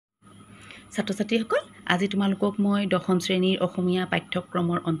ছাত্ৰ-ছাত্ৰীসকল আজি তোমালোকক মই দশম শ্ৰেণীৰ অসমীয়া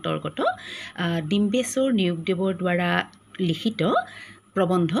পাঠ্যক্ৰমৰ অন্তৰ্গত ডিম্বেশ্বৰ নিয়োগদেৱৰ দ্বাৰা লিখিত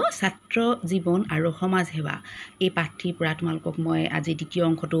প্ৰবন্ধ ছাত্ৰ জীৱন আৰু সমাজ সেৱা এই পাঠটিৰ পৰা তোমালোকক মই আজি দ্বিতীয়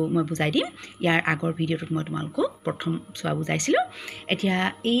অংশটো মই বুজাই দিম। ইয়াৰ আগৰ ভিডিঅ'টোত মই তোমালোকক প্ৰথম চোৱা বুজাইছিলোঁ। এতিয়া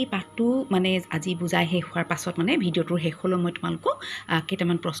এই পাঠটো মানে আজি বুজাই শেষ হোৱাৰ পাছত মানে ভিডিঅ'টোৰ শেষলৈ মই তোমালোকক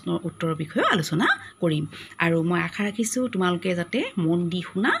কেইটামান প্ৰশ্নৰ উত্তৰৰ বিষয়ে আলোচনা কৰিম আৰু মই আশা ৰাখিছোঁ তোমালোকে যাতে মন দি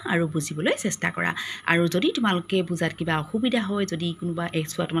শুনা আৰু বুজিবলৈ চেষ্টা কৰা। আৰু যদি তোমালোকে বুজাত কিবা অসুবিধা হয়, যদি কোনোবা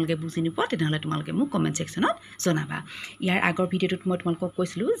এক্সট্ৰা তোমালোকে বুজি নোপোৱা, তেনেহ'লে তোমালোকে মোক কমেণ্ট ছেকশ্যনত জনাবা। ইয়াৰ আগৰ ভিডিঅ'টোত মই তোমালোকক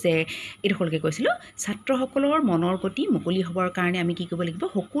কৈছিলোঁ যে এইডোখৰলৈকে কৈছিলোঁ ছাত্ৰসকলৰ মনৰ গতি মুকলি হ'বৰ কাৰণে আমি কি কৰিব লাগিব,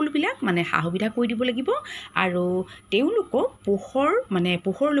 সকলোবিলাক মানে সা সুবিধা কৰি দিব লাগিব আৰু তেওঁলোকক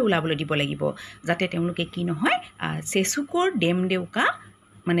পোহৰলৈ ওলাবলৈ দিব লাগিব, যাতে তেওঁলোকে কি নহয় চেচুকৰ ডেম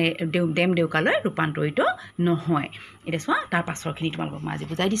দেউকালৈ ৰূপান্তৰিত নহয়। এতিয়া চোৱা, তাৰ পাছৰখিনি তোমালোকক মই আজি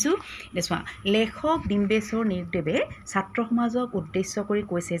বুজাই দিছোঁ। এতিয়া চোৱা, লেখক ডিম্বেশ্বৰ নিয়োগদেৱে ছাত্ৰ সমাজক উদ্দেশ্য কৰি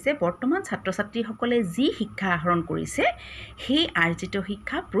কৈছে যে বৰ্তমান ছাত্ৰ ছাত্ৰীসকলে যি শিক্ষা আহৰণ কৰিছে সেই আৰ্জিত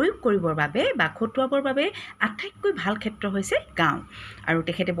শিক্ষা প্ৰয়োগ কৰিবৰ বাবে বা খটুৱাবৰ বাবে আটাইতকৈ ভাল ক্ষেত্ৰ হৈছে গাঁও। আৰু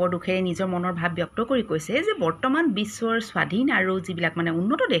তেখেতে বৰ দুখেৰে নিজৰ মনৰ ভাৱ ব্যক্ত কৰি কৈছে যে বৰ্তমান বিশ্বৰ স্বাধীন আৰু যিবিলাক মানে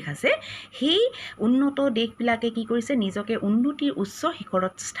উন্নত দেশ আছে, সেই উন্নত দেশবিলাকে কি কৰিছে, নিজকে উন্নতিৰ উচ্চ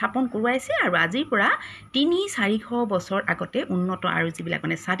শিখৰত স্থাপন কৰোৱাইছে আৰু আজিৰ পৰা 300-400 বছৰ আগতে উন্নত আৰু যিবিলাক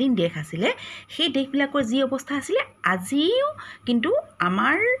মানে স্বাধীন দেশ আছিলে, সেই দেশবিলাকৰ যি অৱস্থা আছিলে আজিও কিন্তু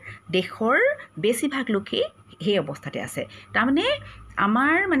আমাৰ দেশৰ বেছিভাগ লোকেই সেই অৱস্থাতে আছে। তাৰমানে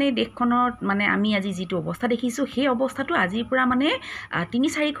আমাৰ মানে দেশখনত মানে আমি আজি যিটো অৱস্থা দেখিছোঁ, সেই অৱস্থাটো আজিৰ পৰা মানে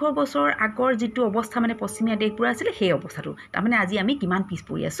 300-400 বছৰ আগৰ যিটো অৱস্থা মানে পশ্চিমীয়া দেশবোৰ আছিলে, সেই অৱস্থাটো তাৰমানে আজি আমি কিমান পিছ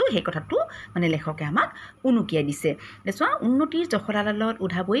পৰি আছোঁ সেই কথাটো মানে লেখকে আমাক উনুকিয়াই দিছে। চোৱা, উন্নতিৰ জখলাডালত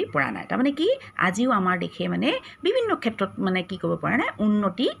উঠাবই পৰা নাই। তাৰমানে কি, আজিও আমাৰ দেশে মানে বিভিন্ন ক্ষেত্ৰত মানে কি কৰিব পৰা নাই,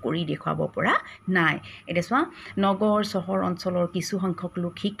 উন্নতি কৰি দেখুৱাব পৰা নাই। এতিয়া চোৱা, নগৰ চহৰ অঞ্চলৰ কিছু সংখ্যক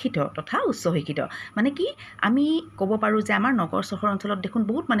লোক শিক্ষিত তথা উচ্চ শিক্ষিত। মানে কি, আমি ক'ব পাৰোঁ যে আমাৰ নগৰ চহৰ অঞ্চলত দেখোন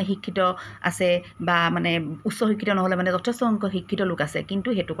বহুত মানে শিক্ষিত আছে বা মানে উচ্চ শিক্ষিত নহ'লে মানে যথেষ্ট সংখ্যক শিক্ষিত লোক আছে, কিন্তু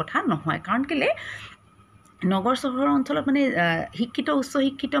সেইটো কথা নহয়। কাৰণ কেলে, নগৰ চহৰ অঞ্চলত মানে শিক্ষিত উচ্চ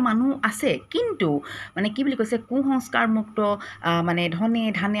শিক্ষিত মানুহ আছে, কিন্তু মানে কি বুলি কৈছে, কুসংস্কাৰমুক্ত মানে ধনে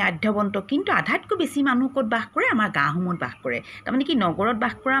ধানে আধ্যবন্ত, কিন্তু আধাতকৈ বেছি মানুহ ক'ত বাস কৰে, আমাৰ গাঁওসমূহত বাস কৰে। তাৰমানে কি, নগৰত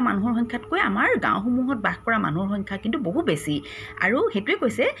বাস কৰা মানুহৰ সংখ্যাতকৈ আমাৰ গাঁওসমূহত বাস কৰা মানুহৰ সংখ্যা কিন্তু বহু বেছি। আৰু সেইটোৱে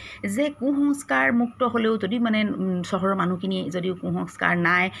কৈছে যে কুসংস্কাৰমুক্ত হ'লেও যদি মানে চহৰৰ মানুহখিনি যদিও কুসংস্কাৰ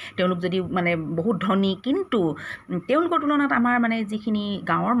নাই, তেওঁলোক যদিও মানে বহুত ধনী, কিন্তু তেওঁলোকৰ তুলনাত আমাৰ মানে যিখিনি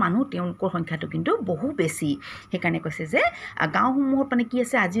গাঁৱৰ মানুহ, তেওঁলোকৰ সংখ্যাটো কিন্তু বহু বেছি। সেইকাৰণে কৈছে যে গাঁওসমূহত মানে কি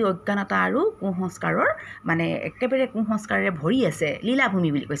আছে, আজি অজ্ঞানতা আৰু কুসংস্কাৰৰ মানে একেবাৰে কুসংস্কাৰেৰে ভৰি আছে, লীলাভূমি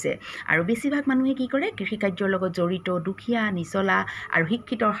বুলি কৈছে। আৰু বেছিভাগ মানুহে কি কৰে, কৃষিকাৰ্যৰ লগত জড়িত, দুখীয়া নিচলা আৰু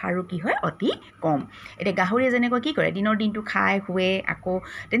শিক্ষিতৰ হাৰো কি হয়, অতি কম। এতিয়া গাহৰিয়ে যেনেকৈ কি কৰে, দিনৰ দিনটো খাই শুৱে, আকৌ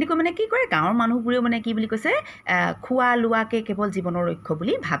তেনেকৈ মানে কি কৰে, গাঁৱৰ মানুহবোৰেও মানে কি বুলি কৈছে, খোৱা লোৱাকে কেৱল জীৱনৰ লক্ষ্য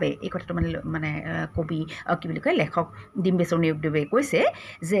বুলি ভাবে। এই কথাটো মানে কবি কি বুলি কয়, লেখক ডিম্বেশ্বৰ নিয়োগদেৱে কৈছে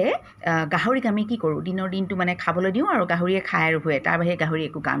যে গাহৰিক আমি কি কৰোঁ, দিনৰ দিনটো মানে খাবলৈ দিওঁ আৰু গাহৰিয়ে খাই আৰু শুৱে, তাৰ বাহিৰে গাহৰি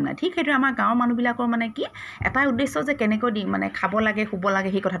একো কাম নাই। ঠিক সেইটো আমাৰ গাঁৱৰ মানুহবিলাকৰ মানে কি এটাই উদ্দেশ্য যে কেনেকৈ মানে খাব লাগে, শুব লাগে,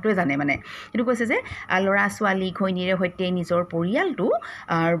 সেই কথাটোৱে জানে। মানে সেইটো কৈছে যে ল'ৰা ছোৱালী ঘৈণীৰে সৈতে নিজৰ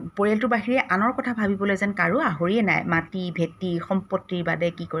পৰিয়ালটোৰ বাহিৰে আনৰ কথা ভাবিবলৈ যেন কাৰো আহৰিয়ে নাই। মাটি ভেটি সম্পত্তিৰ বাবে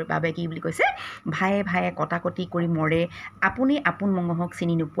কি বুলি কৈছে, ভায়ে ভায়ে কটাকটি কৰি মৰে, আপুনি আপোন মঙহক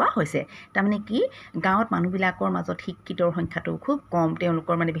চিনি নোপোৱা হৈছে। তাৰমানে কি, গাঁৱত মানুহবিলাকৰ মাজত শিক্ষিতৰ সংখ্যাটো খুব কম,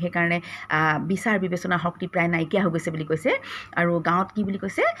 তেওঁলোকৰ মানে সেইকাৰণে বিচাৰ বিবেচনা শক্তি প্ৰায় নাইকিয়া হৈ গৈছে বুলি কৈছে। আৰু গাঁৱত কি বুলি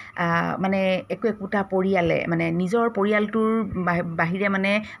কৈছে, মানে একোটা পৰিয়ালে মানে নিজৰ পৰিয়ালটোৰ বাহিৰে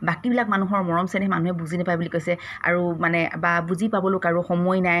মানে বাকীবিলাক মানুহৰ মৰম চেনেহ মানুহে বুজি নাপায় বুলি কৈছে। আৰু মানে বা বুজি পাবলৈ কাৰো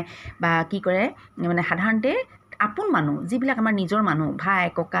সময় নাই, বা কি কৰে মানে সাধাৰণতে আপোন মানুহ যিবিলাক আমাৰ নিজৰ মানুহ, ভাই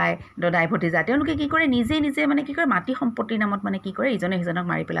ককাই দদাই ভতিজা, তেওঁলোকে কি কৰে, নিজে মানে কি কৰে, মাটি সম্পত্তিৰ নামত মানে কি কৰে, ইজনে সিজনক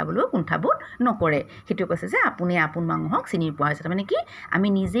মাৰি পেলাবলৈও কুণ্ঠাবোধ নকৰে। সেইটো কৈছে যে আপুনি আপোন মানুহক চিনি নোপোৱা হৈছে। তাৰমানে কি, আমি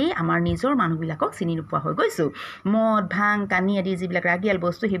নিজেই আমাৰ নিজৰ মানুহবিলাকক চিনি নোপোৱা হৈ গৈছোঁ। মদ ভাং কানি আদি যিবিলাক ৰাগিয়াল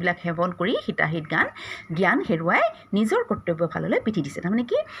বস্তু, সেইবিলাক সেৱন কৰি হিতাহিত জ্ঞান হেৰুৱাই নিজৰ কৰ্তব্য ফাললৈ পিঠি দিছে। তাৰমানে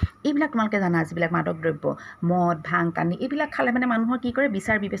কি, এইবিলাক তোমালোকে জানা, যিবিলাক মাদক দ্ৰব্য, মদ ভাং কানি, এইবিলাক খালে মানে মানুহৰ কি কৰে,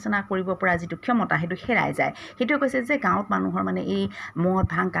 বিচাৰ বিবেচনা কৰিব পৰা যিটো ক্ষমতা, সেইটো হেৰাই যায়। সেইটোৱে কৈছে যে গাঁৱত মানুহৰ মানে এই মদ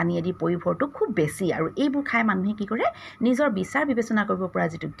ভাং কানি আদি পৰিভৰটো খুব বেছি, আৰু এইবোৰ খাই মানুহে কি কৰে, নিজৰ বিচাৰ বিবেচনা কৰিব পৰা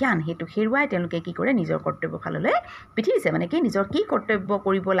যিটো জ্ঞান, সেইটো হেৰুৱাই তেওঁলোকে কি কৰে, নিজৰ কৰ্তব্য ফাললৈ পিঠি দিছে। মানে কি, নিজৰ কি কৰ্তব্য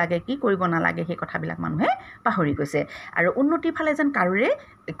কৰিব লাগে, কি কৰিব নালাগে, সেই কথাবিলাক মানুহে পাহৰি গৈছে। আৰু উন্নতিৰ ফালে যেন কাৰোৰে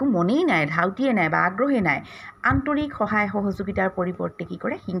একো মনেই নাই, ধাউতিয়ে নাই বা আগ্ৰহেই নাই। আন্তৰিক সহায় সহযোগিতাৰ পৰিৱৰ্তে কি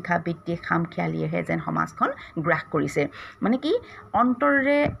কৰে হিংসা বিদ্বেষ খামখেয়ালিয়েহে যেন সমাজখন গ্ৰাস কৰিছে মানে কি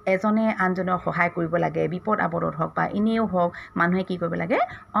অন্তৰেৰে এজনে আনজনক সহায় কৰিব লাগে বিপদ আপদত হওক বা এনেও হওক মানুহে কি কৰিব লাগে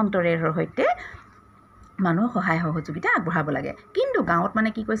অন্তৰেৰ সৈতে মানুহ সহায় সহযোগিতা আগবঢ়াব লাগে কিন্তু গাঁৱত মানে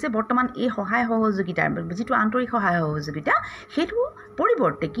কি কৈছে বৰ্তমান এই সহায় সহযোগিতাৰ যিটো আন্তৰিক সহায় সহযোগিতা সেইটো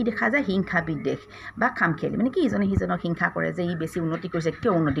পৰিৱৰ্তে কি দেখা যায় হিংসা বিদ্বেষ বা খামখেয়ালি মানে কি ইজনে সিজনক হিংসা কৰে যে ই বেছি উন্নতি কৰিছে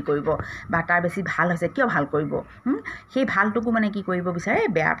কিয় উন্নতি কৰিব বা তাৰ বেছি ভাল হৈছে কিয় ভাল কৰিব সেই ভালটোকো মানে কি কৰিব বিচাৰে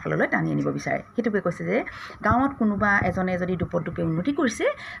বেয়া ফাললৈ টানি আনিব বিচাৰে সেইটোকে কৈছে যে গাঁৱত কোনোবা এজনে যদি দুপদুপে উন্নতি কৰিছে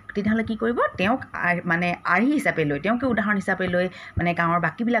তেতিয়াহ'লে কি কৰিব তেওঁক মানে আৰ্হি হিচাপে লৈ তেওঁকে উদাহৰণ হিচাপে লৈ মানে গাঁৱৰ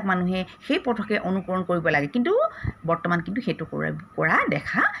বাকীবিলাক মানুহে সেই পথকে অনুকৰণ কৰিব লাগে কিন্তু বৰ্তমান কিন্তু সেইটো কৰা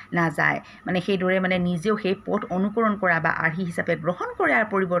দেখা নাযায় মানে সেইদৰে মানে নিজেও সেই পথ অনুকৰণ কৰা বা আৰ্হি হিচাপে গ্ৰহণ কৰাৰ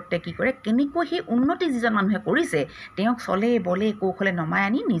পৰিৱৰ্তে কি কৰে কেনেকৈ সেই উন্নতি যিজন মানুহে কৰিছে তেওঁক চলে বলে কৌশলে নমাই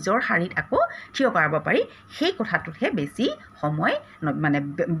আনি নিজৰ শাৰীত আকৌ থিয় কৰাব পাৰি সেই কথাটোতহে বেছি সময়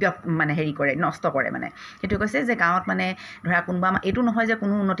মানে হেৰি কৰে নষ্ট কৰে মানে সেইটো কৈছে যে গাঁৱত মানে ধৰা কোনোবা এইটো নহয় যে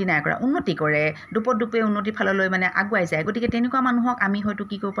কোনো উন্নতি নাই কৰা উন্নতি কৰে দুপদুপে উন্নতিৰ ফাললৈ মানে আগুৱাই যায় গতিকে তেনেকুৱা মানুহক আমি হয়তো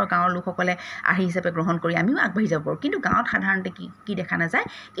কি কৰিব পাৰোঁ গাঁৱৰ লোকসকলে আৰ্হি হিচাপে গ্ৰহণ কৰি আমিও আগবাঢ়ি যাব পাৰোঁ কিন্তু গাঁৱত সাধাৰণতে কি দেখা নাযায়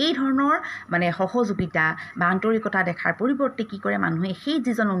এই ধৰণৰ মানে সহযোগিতা বা আন্তৰিকতা দেখাৰ পৰিৱৰ্তে কি কৰে মানুহে সেই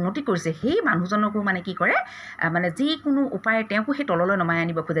যিজন উন্নতি কৰিছে সেই মানুহজনকো মানে কি কৰে মানে যিকোনো উপায়ে তেওঁকো সেই তললৈ নমাই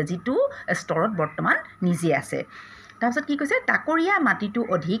আনিব খোজে যিটো স্তৰত বৰ্তমান নিজে আছে তাৰপিছত কি কৈছে তাকৰীয়া মাটিটো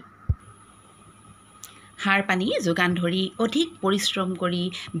অধিক সাৰ পানী যোগান ধৰি অধিক পৰিশ্ৰম কৰি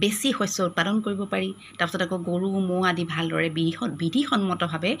বেছি শস্য উৎপাদন কৰিব পাৰি তাৰপিছত আকৌ গৰু ম'হ আদি ভালদৰে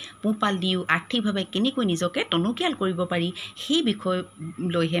বিধিসন্মতভাৱে পোহপাল দিও আৰ্থিকভাৱে কেনেকৈ নিজকে টনকিয়াল কৰিব পাৰি সেই বিষয়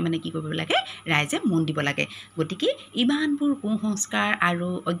লৈহে মানে কি কৰিব লাগে ৰাইজে মন দিব লাগে গতিকে ইমানবোৰ কুসংস্কাৰ আৰু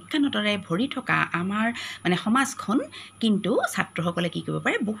অজ্ঞানতাৰে ভৰি থকা আমাৰ মানে সমাজখন কিন্তু ছাত্ৰসকলে কি কৰিব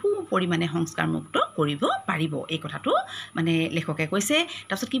পাৰে বহু পৰিমাণে সংস্কাৰমুক্ত কৰিব পাৰিব এই কথাটো মানে লেখকে কৈছে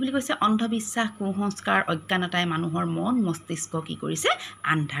তাৰপিছত কি বুলি কৈছে অন্ধবিশ্বাস কুসংস্কাৰ অজ্ঞানতাই মানুহৰ মন মস্তিষ্ক কি কৰিছে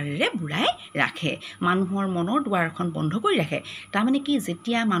আন্ধাৰেৰে বুৰাই ৰাখে মানুহৰ মনৰ দুৱাৰখন বন্ধ কৰি ৰাখে তাৰমানে কি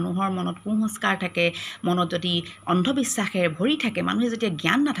যেতিয়া মানুহৰ মনত কুসংস্কাৰ থাকে মনত যদি অন্ধবিশ্বাসেৰে ভৰি থাকে মানুহে যেতিয়া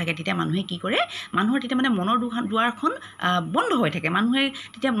জ্ঞান নাথাকে তেতিয়া মানুহে কি কৰে মানুহৰ তেতিয়া মানে মনৰ দুৱাৰখন বন্ধ হৈ থাকে মানুহে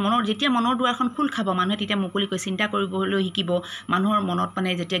যেতিয়া মনৰ দুৱাৰখন খোল খাব মানুহে তেতিয়া মুকলিকৈ চিন্তা কৰিবলৈ শিকিব মানুহৰ মনত মানে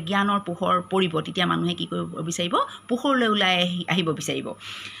যেতিয়া জ্ঞানৰ পোহৰ পৰিব তেতিয়া মানুহে কি কৰিব বিচাৰিব পোহৰলৈ ওলাই আহিব বিচাৰিব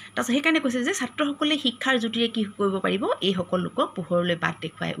তাৰপিছত সেইকাৰণে কৈছে যে ছাত্ৰসকলে শিক্ষাৰ জ্যোতিৰে কি কৰিব পাৰিব এই সকলো লোকক পোহৰলৈ বাট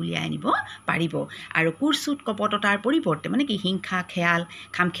দেখুৱাই উলিয়াই আনিব পাৰিব আৰু কুৰচুট কপটতাৰ পৰিৱৰ্তে মানে কি হিংসা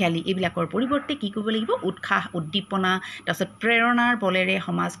খামখেয়ালি এইবিলাকৰ পৰিৱৰ্তে কি কৰিব লাগিব উৎসাহ উদ্দীপনা তাৰপিছত প্ৰেৰণাৰ বলেৰে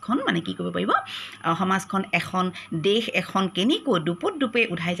সমাজখন মানে কি কৰিব পাৰিব সমাজখন এখন দেশ এখন কেনেকৈ দুপদুপে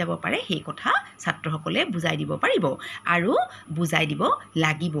উঠাই যাব পাৰে সেই কথা ছাত্ৰসকলে বুজাই দিব পাৰিব আৰু বুজাই দিব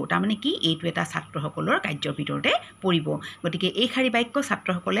লাগিব তাৰমানে কি এইটো এটা ছাত্ৰসকলৰ কাৰ্যৰ ভিতৰতে পৰিব গতিকে এই শাৰী বাক্য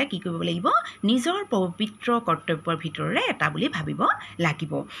ছাত্ৰসকলে কি কৰিব লাগিব নিজৰ পবিত্ৰ কৰ্তব্যৰ ভিতৰৰে এটা বুলি ভাবিব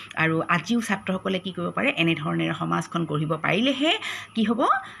লাগিব আৰু আজিও ছাত্ৰসকলে কি কৰিব পাৰে এনেধৰণেৰে সমাজখন গঢ়িব পাৰিলেহে কি হ'ব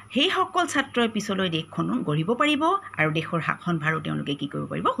সেইসকল ছাত্ৰই পিছলৈ দেশখন গঢ়িব পাৰিব আৰু দেশৰ শাসনভাৰো তেওঁলোকে কি কৰিব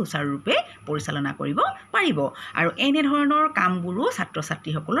পাৰিব সুচাৰুৰূপে পৰিচালনা কৰিব পাৰিব আৰু এনেধৰণৰ কামবোৰো ছাত্ৰ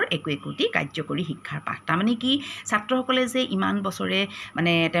ছাত্ৰীসকলৰ একোটি কাৰ্যকৰী শিক্ষাৰ পাঠ তাৰমানে কি ছাত্ৰসকলে যে ইমান বছৰে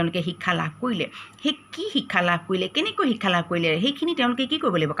মানে তেওঁলোকে শিক্ষা লাভ কৰিলে সেই কি শিক্ষা লাভ কৰিলে কেনেকৈ শিক্ষা লাভ কৰিলে সেইখিনি তেওঁলোকে কি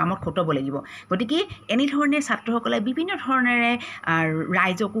কৰিব লাগিব কামত খটাব লাগিব গতিকে এনেধৰণে ছাত্ৰসকলে বিভিন্ন ধৰণেৰে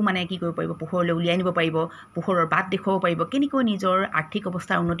ৰাইজকো মানে কি কৰিব পাৰিব পোহৰলৈ উলিয়াই আনিব পাৰিব পোহৰৰ বাট দেখুৱাব পাৰিব কেনেকৈ নিজৰ আৰ্থিক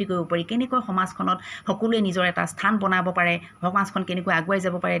অৱস্থাৰ উন্নতি কৰিব পাৰি কেনেকৈ সমাজখনত সকলোৱে নিজৰ এটা স্থান বনাব পাৰে সমাজখন কেনেকৈ আগুৱাই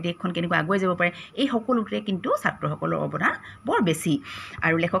যাব পাৰে দেশখন কেনেকৈ আগুৱাই যাব পাৰে এই সকলোতে কিন্তু ছাত্ৰসকলৰ অৱদান বৰ বেছি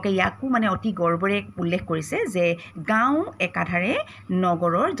আৰু লেখকে ইয়াকো মানে অতি গৰ্বৰে উল্লেখ কৰিছে যে গাঁও একাধাৰে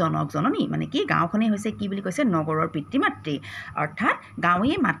নগৰৰ জনক জননী মানে কি গাঁওখনেই হৈছে কি বুলি কৈছে নগৰৰ পিতৃ মাতৃ অৰ্থাৎ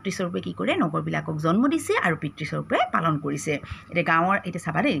গাঁৱে মাতৃস্বৰূপে কি কৰে নগৰবিলাকক জন্ম দিছে আৰু পিতৃস্বৰূপে পালন কৰিছে এতিয়া গাঁৱৰ এতিয়া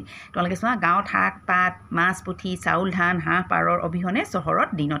চাবা দেই তোমালোকে চোৱা গাঁৱত শাক পাত মাছ পুঠি চাউল ধান হাঁহ পাৰৰ অবিহনে চহৰত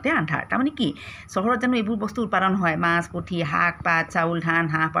দিনতে আন্ধাৰ তাৰমানে কি চহৰত জানো এইবোৰ বস্তু উৎপাদন হয় মাছ পুঠি শাক পাত চাউল ধান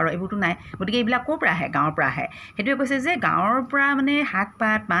হাঁহ পাৰ এইবোৰতো নাই গতিকে এইবিলাক ক'ৰ পৰা আহে গাঁৱৰ পৰা আহে সেইটোৱে কৈছে যে গাঁৱৰ পৰা মানে শাক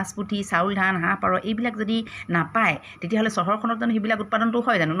পাত মাছ পুঠি চাউল ধান হাঁহ পাৰ এইবিলাক যদি নাপায় তেতিয়াহ'লে চহৰখনত জানো সেইবিলাক উৎপাদনটো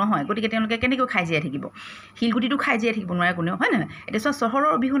হয় জানো নহয় গতিকে তেওঁলোকে কেনেকৈ খাই জীয়াই থাকিব শিলগুটিটো খাই জীয়াই থাকিব নোৱাৰে কোনেও হয় নহয় এতিয়া চোৱা চহৰৰ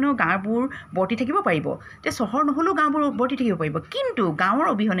অবিহনেও গাঁওবোৰ বৰ্তি থাকিব পাৰিব তে চহৰ নহ'লেও গাঁওবোৰ বৰ্তি থাকিব পাৰিব কিন্তু গাঁৱৰ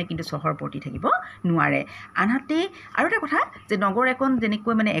অবিহনে কিন্তু চহৰ বৰ্তি থাকিব নোৱাৰে আনহাতে আৰু এটা কথা যে নগৰ এখন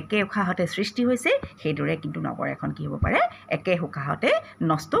যেনেকৈ মানে একে উশাহতে সৃষ্টি হৈছে সেইদৰে কিন্তু নগৰ এখন কি হ'ব পাৰে একে উশাহতে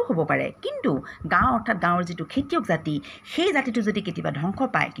নষ্ট হ'ব পাৰে কিন্তু গাঁও অৰ্থাৎ গাঁৱৰ যিটো খেতিয়ক জাতি সেই জাতিটো যদি কেতিয়াবা ধ্বংস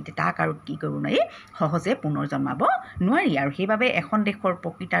পায় কিন্তু তাক আৰু কি কৰিব নোৱাৰি সহজে পুনৰ জন্মাব নোৱাৰি আৰু সেইবাবে এখন দেশৰ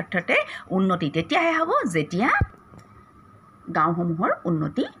প্ৰকৃতাৰ্থতে উন্নতি তেতিয়াহে হ'ব যেতিয়া গাঁওসমূহৰ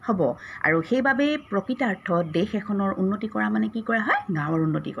উন্নতি হ'ব আৰু সেইবাবে প্ৰকৃতাৰ্থত দেশ এখনৰ উন্নতি কৰা মানে কি কৰা হয় গাঁৱৰ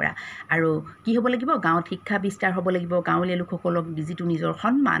উন্নতি কৰা আৰু কি হ'ব লাগিব গাঁৱত শিক্ষা বিস্তাৰ হ'ব লাগিব গাঁৱলীয়া লোকসকলক যিটো নিজৰ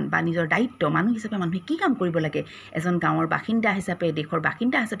সন্মান বা নিজৰ দায়িত্ব মানুহ হিচাপে মানুহে কি কাম কৰিব লাগে এজন গাঁৱৰ বাসিন্দা হিচাপে দেশৰ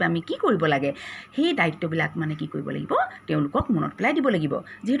বাসিন্দা হিচাপে আমি কি কৰিব লাগে সেই দায়িত্ববিলাক মানে কি কৰিব লাগিব তেওঁলোকক মনত পেলাই দিব লাগিব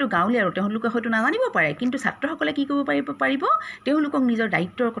যিহেতু গাঁৱলীয়া আৰু তেওঁলোকে হয়তো নাজানিব পাৰে কিন্তু ছাত্ৰসকলে কি কৰিব পাৰিব তেওঁলোকক নিজৰ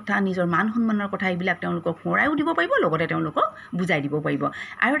দায়িত্বৰ কথা নিজৰ মান সন্মানৰ কথা এইবিলাক তেওঁলোকক সোঁৱৰাইও দিব পাৰিব লগতে তেওঁলোকক বুজাই দিব পাৰিব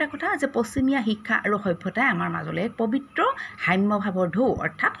আৰু এটা কথা যে পশ্চিমীয়া শিক্ষা আৰু সভ্যতাই আমাৰ মাজলৈ পবিত্ৰ সাম্যভাৱৰ ঢৌ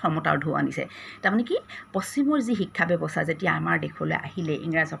অৰ্থাৎ সমতাৰ ঢৌ আনিছে তাৰমানে কি পশ্চিমৰ যি শিক্ষা ব্যৱস্থা যেতিয়া আমাৰ দেশলৈ আহিলে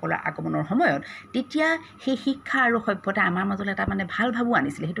ইংৰাজসকলৰ আগমনৰ সময়ত তেতিয়া সেই শিক্ষা আৰু সভ্যতাই আমাৰ মাজলৈ এটা মানে ভাল ভাবো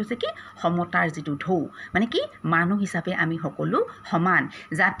আনিছিলে সেইটো হৈছে কি সমতাৰ যিটো ঢৌ মানে কি মানুহ হিচাপে আমি সকলো সমান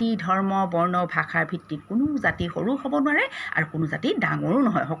জাতি ধৰ্ম বৰ্ণ ভাষাৰ ভিত্তিত কোনো জাতি সৰু হ'ব নোৱাৰে আৰু কোনো জাতি ডাঙৰো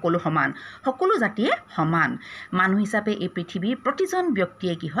নহয় সকলো সমান সকলো জাতিয়ে সমান মানুহ হিচাপে এই পৃথিৱীৰ প্ৰতিজন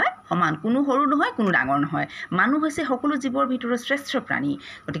ব্যক্তিয়ে কি হয় সমান কোনো সৰু নহয় কোনো ডাঙৰ নহয় মানুহ হৈছে সকলো জীৱৰ ভিতৰত শ্ৰেষ্ঠ প্ৰাণী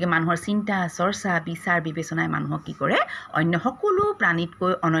গতিকে মানুহৰ চিন্তা চৰ্চা বিচাৰ বিবেচনাই মানুহক কি কৰে অন্য সকলো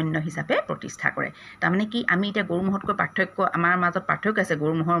প্ৰাণীতকৈ অনন্য হিচাপে প্ৰতিষ্ঠা কৰে তাৰমানে কি আমি এতিয়া গৰু ম'হতকৈ পাৰ্থক্য আমাৰ মাজত পাৰ্থক্য আছে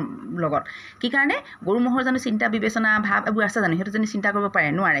গৰু ম'হৰ লগত কি কাৰণে গৰু ম'হৰ জানো চিন্তা বিবেচনা ভাৱ এইবোৰ আছে জানো সেইটো জানো চিন্তা কৰিব পাৰে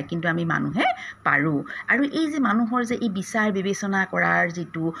নোৱাৰে কিন্তু আমি মানুহে পাৰোঁ আৰু এই যে মানুহৰ যে এই বিচাৰ বিবেচনা কৰাৰ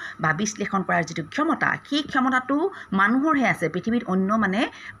যিটো বা বিশ্লেষণ কৰাৰ যিটো ক্ষমতা সেই ক্ষমতাটো মানুহৰহে আছে পৃথিৱীত অন্য মানে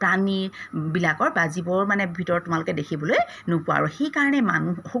প্ৰাণীবিলাকৰ বা জীৱৰ মানে ভিতৰত তোমালোকে দেখিবলৈ নোপোৱা আৰু সেইকাৰণে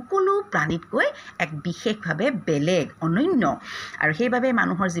মানুহ সকলো প্ৰাণীতকৈ এক বিশেষভাৱে বেলেগ অনন্য আৰু সেইবাবে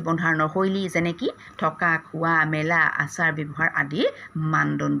মানুহৰ জীৱন ধাৰণৰ শৈলী যেনে কি থকা খোৱা মেলা আচাৰ ব্যৱহাৰ আদিৰ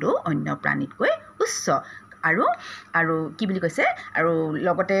মানদণ্ডও অন্য প্ৰাণীতকৈ উচ্চ আৰু আৰু কি বুলি কৈছে আৰু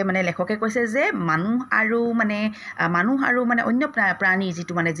লগতে মানে লেখকে কৈছে যে মানুহ আৰু মানে অন্য প্ৰাণীৰ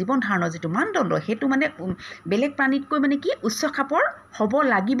যিটো মানে জীৱন ধাৰণৰ যিটো মানদণ্ড সেইটো মানে বেলেগ প্ৰাণীতকৈ মানে কি উচ্চ খাপৰ হ'ব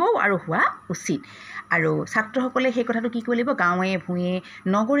লাগিব আৰু হোৱা উচিত আৰু ছাত্ৰসকলে সেই কথাটো কি কৰিব লাগিব গাঁৱে ভূঞে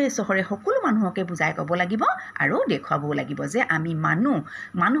নগৰে চহৰে সকলো মানুহকে বুজাই ক'ব লাগিব আৰু দেখুৱাবও লাগিব যে আমি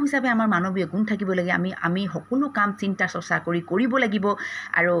মানুহ হিচাপে আমাৰ মানৱীয় গুণ থাকিব লাগে আমি সকলো কাম চিন্তা চৰ্চা কৰিব লাগিব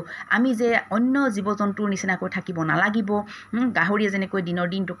আৰু আমি যে অন্য জীৱ জন্তুৰ নিচিনাকৈ থাকিব নালাগিব গাহৰিয়ে যেনেকৈ দিনৰ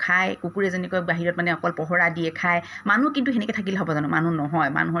দিনটো খায় কুকুৰে যেনেকৈ বাহিৰত মানে অকল পহৰা দিয়ে খায় মানুহ কিন্তু সেনেকৈ থাকিলে হ'ব জানো মানুহ নহয়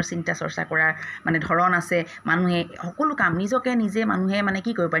মানুহৰ চিন্তা চৰ্চা কৰাৰ মানে ধৰণ আছে মানুহে সকলো কাম নিজকে নিজে মানুহে মানে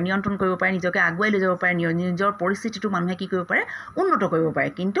কি কৰিব পাৰে নিয়ন্ত্ৰণ কৰিব পাৰে নিজকে আগুৱাই লৈ যাব পাৰে নিজৰ পৰিস্থিতিটো মানুহে কি কৰিব পাৰে উন্নত কৰিব পাৰে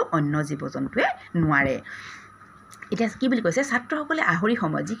কিন্তু অন্য জীৱ জন্তুৱে নোৱাৰে এতিয়া কি বুলি কৈছে ছাত্ৰসকলে আহৰি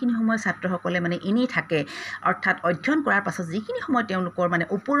সময় যিখিনি সময় ছাত্ৰসকলে মানে এনেই থাকে অৰ্থাৎ অধ্যয়ন কৰাৰ পাছত যিখিনি সময় তেওঁলোকৰ মানে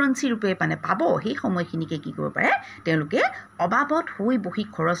উপৰঞ্চি ৰূপে মানে পাব সেই সময়খিনিকে কি কৰিব পাৰে তেওঁলোকে অবাবত শুই বহি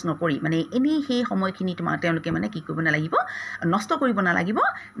খৰচ নকৰি মানে এনেই সেই সময়খিনি তেওঁলোকে মানে কি কৰিব নালাগিব নষ্ট কৰিব নালাগিব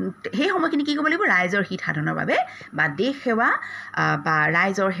সেই সময়খিনি কি কৰিব লাগিব ৰাইজৰ হিত সাধনৰ বাবে বা দেশ সেৱা বা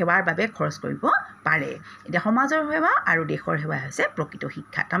ৰাইজৰ সেৱাৰ বাবে খৰচ কৰিব পাৰে এতিয়া সমাজৰ সেৱা আৰু দেশৰ সেৱা হৈছে প্ৰকৃত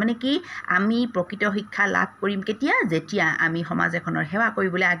শিক্ষা তাৰমানে কি আমি প্ৰকৃত শিক্ষা লাভ কৰিম কেতিয়া যেতিয়া আমি সমাজ এখনৰ সেৱা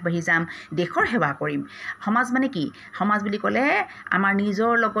কৰিবলৈ আগবাঢ়ি যাম দেশৰ সেৱা কৰিম সমাজ মানে কি সমাজ বুলি ক'লে আমাৰ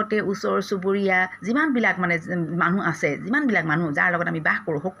নিজৰ লগতে ওচৰ চুবুৰীয়া যিমানবিলাক মানে মানুহ আছে যিমানবিলাক মানুহ যাৰ লগত আমি বাস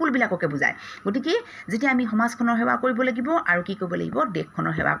কৰোঁ সকলোবিলাককে বুজায় গতিকে যেতিয়া আমি সমাজখনৰ সেৱা কৰিব লাগিব আৰু কি কৰিব লাগিব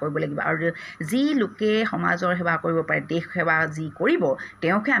দেশখনৰ সেৱা কৰিব লাগিব আৰু যি লোকে সমাজৰ সেৱা কৰিব পাৰে দেশ সেৱা যি কৰিব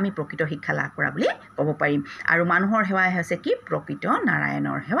তেওঁকহে আমি প্ৰকৃত শিক্ষা লাভ কৰা বুলি ক'ব পাৰিম আৰু মানুহৰ সেৱাই হৈছে কি প্ৰকৃত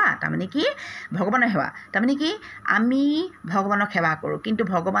নাৰায়ণৰ সেৱা তাৰমানে কি ভগৱানৰ সেৱা তাৰমানে কি আমি ভগৱানক সেৱা কৰোঁ কিন্তু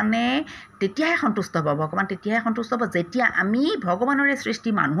ভগৱানে তেতিয়াহে সন্তুষ্ট হ'ব ভগৱান তেতিয়াহে সন্তুষ্ট হ'ব যেতিয়া আমি ভগৱানৰে সৃষ্টি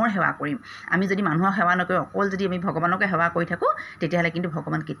মানুহৰ সেৱা কৰিম আমি যদি মানুহক সেৱা নকৰি অকল যদি আমি ভগৱানকে সেৱা কৰি থাকোঁ তেতিয়াহ'লে কিন্তু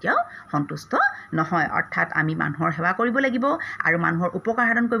ভগৱান কেতিয়াও সন্তুষ্ট নহয় অৰ্থাৎ আমি মানুহৰ সেৱা কৰিব লাগিব আৰু মানুহৰ উপকাৰ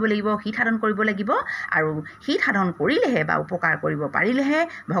সাধন কৰিব লাগিব হিত সাধন কৰিব লাগিব আৰু হিত সাধন কৰিলেহে বা উপকাৰ কৰিব পাৰিলেহে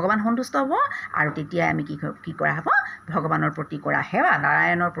ভগৱান সন্তুষ্ট হ'ব আৰু তেতিয়াই আমি কি কৰা হ'ব ভগৱানৰ প্ৰতি কৰা সেৱা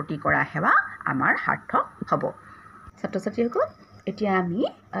নাৰায়ণৰ প্ৰতি কৰা সেৱা আমাৰ সাৰ্থক হ'ব ছাত্ৰ ছাত্ৰীসকল এতিয়া আমি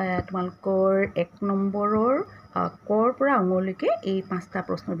তোমালোকৰ 1 নম্বৰৰ কৰ পৰা অঙলৈকে এই 5টা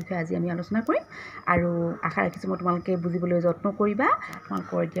প্ৰশ্নৰ বিষয়ে আজি আমি আলোচনা কৰিম আৰু আশা ৰাখিছোঁ মই তোমালোকে বুজিবলৈ যত্ন কৰিবা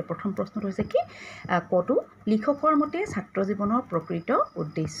তোমালোকৰ এতিয়া প্ৰথম প্ৰশ্নটো হৈছে কি কটো লিখকৰ মতে ছাত্ৰ জীৱনৰ প্ৰকৃত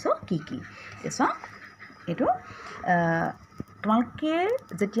উদ্দেশ্য কি কি এইটো তোমালোকে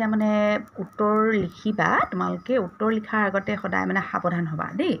যেতিয়া মানে উত্তৰ লিখিবা তোমালোকে উত্তৰ লিখাৰ আগতে সদায় মানে সাৱধান হ'বা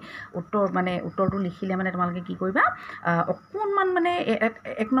দেই উত্তৰটো লিখিলে মানে তোমালোকে কি কৰিবা অকণমান মানে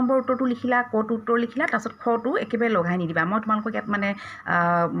 1 নম্বৰ উত্তৰটো লিখিলা কটো উত্তৰ লিখিলা তাৰপিছত খটো একেবাৰে লগাই নিদিবা মই তোমালোকক ইয়াত মানে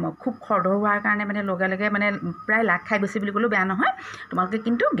খুব খৰধৰুৱাৰ কাৰণে মানে লগে মানে প্ৰায় লাগ খাই গৈছে বুলি ক'লেও বেয়া নহয় তোমালোকে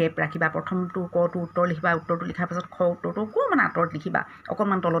কিন্তু গেপ ৰাখিবা প্ৰথমটো কটো উত্তৰ লিখিবা উত্তৰটো লিখাৰ পাছত খ উত্তৰটো অকণমান আঁতৰত লিখিবা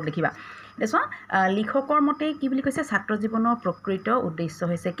অকণমান তলত লিখিবা দেখোন লিখকৰ মতে কি বুলি কৈছে ছাত্ৰ জীৱনৰ প্ৰকৃত উদ্দেশ্য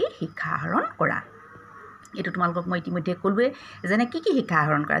হৈছে কি শিক্ষা আহৰণ কৰা এটো তোমালোকক মই ইতিমধ্যে কলোৱে যেনে কি শিক্ষা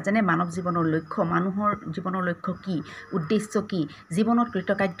আহৰণ কৰা যেনে মানৱ জীৱনৰ লক্ষ্য মানুহৰ জীৱনৰ লক্ষ্য কি উদ্দেশ্য কি জীৱনত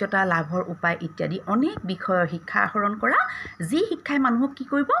কৃতকাৰ্যতা লাভৰ উপায় ইত্যাদি অনেক বিষয়ৰ শিক্ষা আহৰণ কৰা যি শিক্ষাই মানুহক কি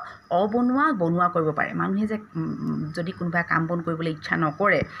কৰিব বনোৱা কৰিব পাৰে মানুহে যে যদি কোনোবা কাম বন কৰিবলৈ ইচ্ছা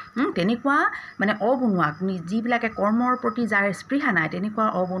নকৰে তেনেকুৱা মানে অবনোৱা যিবিলাকে কৰ্মৰ প্ৰতি যাৰ স্পৃহা নাই তেনেকুৱা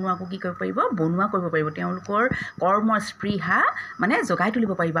অবনোৱাকো কি কৰিব পাৰিব বনোৱা কৰিব পাৰিব তেওঁলোকৰ কৰ্মৰ স্পৃহা মানে জগাই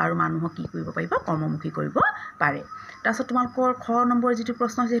তুলিব পাৰিব আৰু মানুহক কি কৰিব পাৰিব কৰ্মমুখী কৰিব পাৰে তাৰপিছত তোমালোকৰ খ নম্বৰ যিটো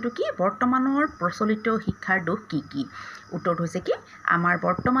প্ৰশ্ন হৈছে সেইটো কি বৰ্তমানৰ প্ৰচলিত শিক্ষাৰ দোষ কি উত্তৰটো হৈছে কি আমাৰ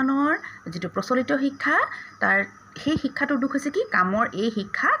বৰ্তমানৰ যিটো প্ৰচলিত শিক্ষা তাৰ সেই শিক্ষাটোৰ দোষ হৈছে কি কামৰ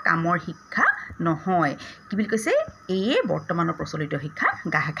শিক্ষা নহয় কি বুলি কৈছে এই বৰ্তমানৰ প্ৰচলিত শিক্ষা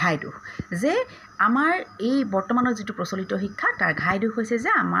ঘাই দোষ যে আমাৰ এই বৰ্তমানৰ যিটো প্ৰচলিত শিক্ষা তাৰ ঘাই দোষ হৈছে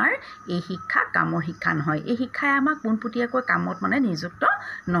যে আমাৰ এই শিক্ষা কামৰ শিক্ষা নহয় এই শিক্ষাই আমাক পোনপটীয়াকৈ কামত মানে নিযুক্ত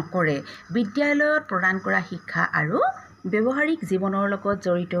নকৰে বিদ্যালয়ত প্ৰদান কৰা শিক্ষা আৰু ব্যৱহাৰিক জীৱনৰ লগত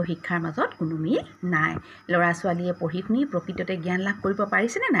জড়িত শিক্ষাৰ মাজত কোনো মিল নাই ল'ৰা ছোৱালীয়ে পঢ়ি শুনি প্ৰকৃততে জ্ঞান লাভ কৰিব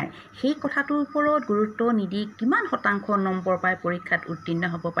পাৰিছেনে নাই সেই কথাটোৰ ওপৰত গুৰুত্ব নিদি কিমান শতাংশ নম্বৰ পাই পৰীক্ষাত উত্তীৰ্ণ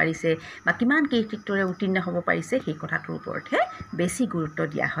হ'ব পাৰিছে বা কিমান কৃতিত্বৰে উত্তীৰ্ণ হ'ব পাৰিছে সেই কথাটোৰ ওপৰতহে বেছি গুৰুত্ব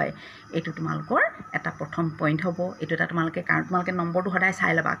দিয়া হয় এইটো তোমালোকৰ এটা প্ৰথম পইণ্ট হ'ব এইটো এটা তোমালোকে কাৰণ তোমালোকে নম্বৰটো সদায়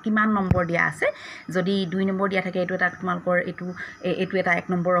চাই ল'বা কিমান নম্বৰ দিয়া আছে যদি 2 নম্বৰ দিয়া থাকে এইটো এটা তোমালোকৰ এইটো এটা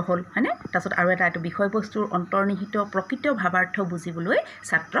 1 নম্বৰ হ'ল হয়নে তাৰপিছত আৰু এটা বিষয়বস্তুৰ অন্তৰ্নিহিত প্ৰকৃত ভাৱাৰ্থ বুজিবলৈ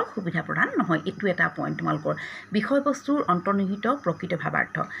ছাত্ৰক সুবিধা প্ৰদান নহয় এইটো এটা পইণ্ট তোমালোকৰ বিষয়বস্তুৰ অন্তৰ্নিহিত প্ৰকৃত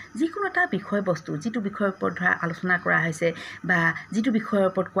ভাৱাৰ্থ যিকোনো এটা বিষয়বস্তু যিটো বিষয়ৰ ওপৰত ধৰা আলোচনা কৰা হৈছে বা যিটো বিষয়ৰ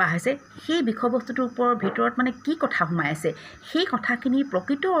ওপৰত কোৱা হৈছে সেই বিষয়বস্তুটোৰ ওপৰত ভিতৰত মানে কি কথা সোমাই আছে সেই কথাখিনিৰ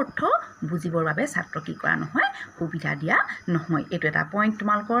প্ৰকৃত অৰ্থ বুজিবৰ বাবে ছাত্ৰ কি কৰা নহয় সুবিধা দিয়া নহয় এইটো এটা পইণ্ট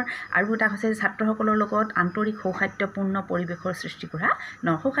তোমালোকৰ আৰু এটা হৈছে ছাত্ৰসকলৰ লগত আন্তৰিক সৌহাৰ্দ্যপূৰ্ণ পৰিৱেশৰ সৃষ্টি কৰা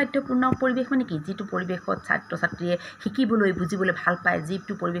সৌহাৰ্দ্যপূৰ্ণ পৰিৱেশ মানে কি যিটো পৰিৱেশত ছাত্ৰ ছাত্ৰীয়ে শিকিবলৈ বুজিবলৈ ভাল পায়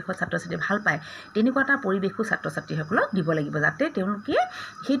যিটো পৰিৱেশত ছাত্ৰ ছাত্ৰীয়ে ভাল পায় তেনেকুৱা এটা পৰিৱেশো ছাত্ৰ ছাত্ৰীসকলক দিব লাগিব যাতে তেওঁলোকে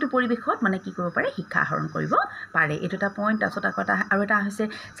সেইটো পৰিৱেশত মানে কি কৰিব পাৰে শিক্ষা আহৰণ কৰিব পাৰে এইটো এটা পইণ্ট তাৰপিছত আৰু এটা হৈছে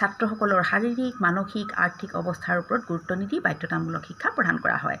ছাত্ৰসকলৰ শাৰীৰিক মানসিক আৰ্থিক অৱস্থাৰ ওপৰত গুৰুত্ব নিদি বাধ্যতামূলক শিক্ষা প্ৰদান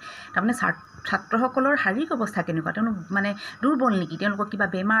কৰা হয় তাৰমানে ছাত্ৰসকলৰ শাৰীৰিক অৱস্থা কেনেকুৱা তেওঁলোক মানে দুৰ্বল নেকি তেওঁলোকৰ কিবা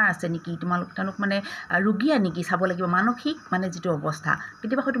বেমাৰ আছে নেকি তেওঁলোক মানে ৰোগীয়া নেকি চাব লাগিব মানসিক মানে যিটো অৱস্থা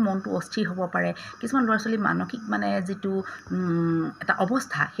কেতিয়াবা হয়তো মনটো অস্থিৰ হ'ব পাৰে কিছুমান ল'ৰা ছোৱালী মানসিক মানে যিটো এটা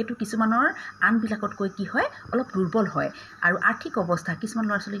অৱস্থা সেইটো কিছুমানৰ আনবিলাকতকৈ কি হয় অলপ দুৰ্বল হয় আৰু আৰ্থিক অৱস্থা কিছুমান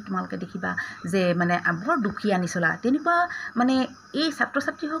ল'ৰা ছোৱালী তোমালোকে দেখিবা যে মানে বৰ দুখীয়া নিচলা তেনেকুৱা মানে এই ছাত্ৰ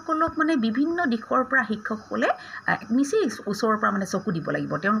ছাত্ৰীসকলক মানে বিভিন্ন দিশৰ পৰা শিক্ষকসকলে নিচেই ওচৰৰ পৰা মানে চকু দিব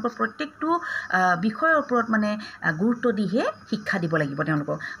লাগিব তেওঁলোকৰ প্ৰত্যেকটো বিষয়ৰ ওপৰত মানে গুৰুত্ব দিহে শিক্ষা দিব লাগিব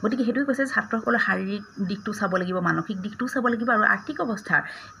তেওঁলোকক গতিকে সেইটোৱে কৈছে ছাত্ৰসকলৰ শাৰীৰিক দিশটো চাব লাগিব মানসিক দিশটো চাব লাগিব আৰু আৰ্থিক অৱস্থাৰ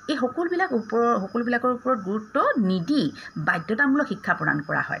এই সকলোবিলাকৰ ওপৰত গুৰুত্ব নিদি বাধ্যতামূলক শিক্ষা প্ৰদান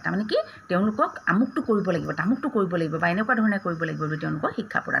কৰা হয় তাৰমানে কি তেওঁলোকক আমুকটো কৰিব লাগিব তামুকটো কৰিব লাগিব বা এনেকুৱা ধৰণে কৰিব লাগিব বুলি তেওঁলোকক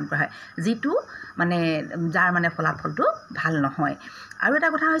শিক্ষা প্ৰদান কৰা হয় যিটো মানে যাৰ মানে ফলাফলটো ভাল নহয় আৰু এটা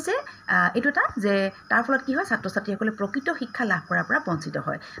কথা হৈছে এইটো এটা যে তাৰ ফলত কি হয় ছাত্ৰ ছাত্ৰীসকলে প্ৰকৃত শিক্ষা লাভ কৰাৰ পৰা বঞ্চিত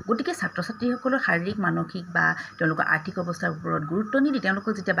হয় গতিকে ছাত্ৰ ছাত্ৰীসকলৰ শাৰীৰিক মানসিক বা তেওঁলোকৰ আৰ্থিক অৱস্থাৰ ওপৰত গুৰুত্ব নিদি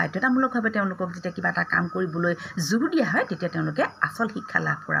তেওঁলোকক যেতিয়া বাধ্যতামূলকভাৱে তেওঁলোকক যেতিয়া কিবা এটা কাম কৰিবলৈ জোৰ দিয়া হয় তেতিয়া তেওঁলোকে আচল শিক্ষা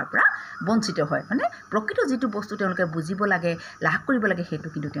লাভ কৰাৰ পৰা বঞ্চিত হয় মানে প্ৰকৃত যিটো বস্তু তেওঁলোকে বুজিব লাগে লাভ কৰিব লাগে সেইটো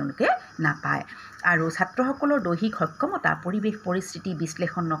কিন্তু তেওঁলোকে নাপায় আৰু ছাত্ৰসকলৰ দৈহিক সক্ষমতা পৰিৱেশ পৰিস্থিতি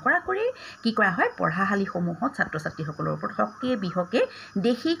বিশ্লেষণ নকৰাকৈ কি কৰা হয় পঢ়াশালীসমূহত ছাত্ৰ ছাত্ৰীসকলৰ ওপৰত হকে বিহকে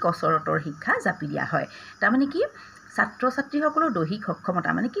দেশী কচৰতৰ শিক্ষা জাপি দিয়া হয় তাৰমানে কি ছাত্ৰ ছাত্ৰীসকলৰ দৈহিক সক্ষমতা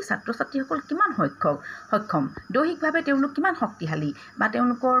মানে কি ছাত্ৰ ছাত্ৰীসকল কিমান সক্ষম দৈহিকভাৱে তেওঁলোক কিমান শক্তিশালী বা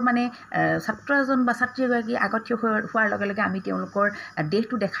তেওঁলোকৰ মানে ছাত্ৰ এজন বা ছাত্ৰী এগৰাকী আগত থিয় হোৱাৰ লগে লগে আমি তেওঁলোকৰ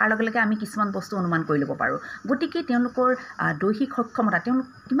দেহটো দেখাৰ লগে লগে আমি কিছুমান বস্তু অনুমান কৰি ল'ব পাৰোঁ গতিকে তেওঁলোকৰ দৈহিক সক্ষমতা তেওঁলোক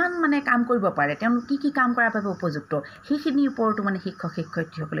কিমান মানে কাম কৰিব পাৰে তেওঁলোক কি কাম কৰাৰ বাবে উপযুক্ত সেইখিনিৰ ওপৰতো মানে শিক্ষক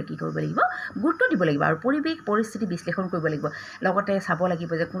শিক্ষয়িত্ৰীসকলে কি কৰিব লাগিব গুৰুত্ব দিব লাগিব আৰু পৰিৱেশ পৰিস্থিতি বিশ্লেষণ কৰিব লাগিব লগতে চাব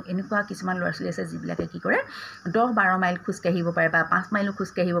লাগিব যে এনেকুৱা কিছুমান ল'ৰা ছোৱালী আছে যিবিলাকে কি কৰে 10 12 মাইল খোজকাঢ়িব পাৰে বা 5 মাইলো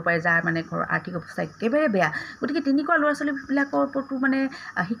খোজকাঢ়িব পাৰে যাৰ মানে ঘৰৰ আৰ্থিক অৱস্থা একেবাৰে বেয়া গতিকে তেনেকুৱা ল'ৰা ছোৱালীবিলাকৰ ওপৰতো মানে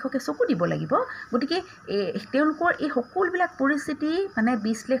শিক্ষকে চকু দিব লাগিব গতিকে তেওঁলোকৰ এই সকলোবিলাক পৰিস্থিতি মানে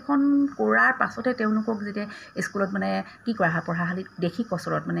বিশ্লেষণ কৰাৰ পাছতে তেওঁলোকক যেতিয়া স্কুলত মানে কি কৰা হয় পঢ়াশালীত দেখি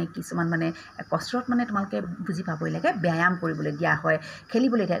কচৰত মানে কিছুমান মানে কচৰত মানে তোমালোকে বুজি পাবই লাগে ব্যায়াম কৰিবলৈ দিয়া হয়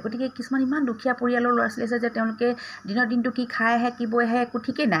খেলিবলৈ দিয়ে গতিকে কিছুমান ইমান দুখীয়া পৰিয়ালৰ ল'ৰা ছোৱালী আছে যে তেওঁলোকে দিনৰ দিনটো কি খাই আহে কি বৈ আহে একো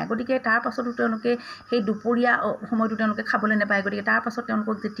ঠিকেই নাই গতিকে তাৰ পাছতো তেওঁলোকে সেই দুপৰীয়া সময়টো তেওঁলোকে খাবলৈ নাপায় গতিকে তাৰ পাছত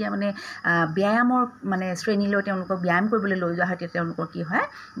তেওঁলোকক যেতিয়া মানে ব্যায়ামৰ মানে শ্ৰেণীলৈ তেওঁলোকক ব্যায়াম কৰিবলৈ লৈ যোৱা হয় তেতিয়া তেওঁলোকৰ কি হয়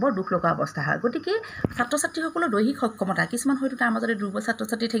বৰ দুখ লগা অৱস্থা হয় গতিকে ছাত্ৰ ছাত্ৰীসকলৰ দৈহিক সক্ষমতা কিছুমান হয়তো তাৰ মাজতে দুৰ্বল ছাত্ৰ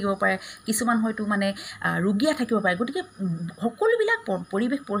ছাত্ৰী থাকিব পাৰে কিছুমান হয়তো মানে ৰোগীয়া থাকিব পাৰে গতিকে সকলোবিলাক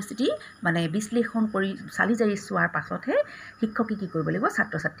পৰিৱেশ পৰিস্থিতি মানে বিশ্লেষণ কৰি চালি জাৰি চোৱাৰ পাছতহে শিক্ষকে কি কৰিব লাগিব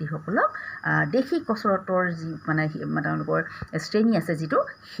ছাত্ৰ ছাত্ৰীসকলক দেখি কচৰতৰ যি মানে তেওঁলোকৰ শ্ৰেণী আছে যিটো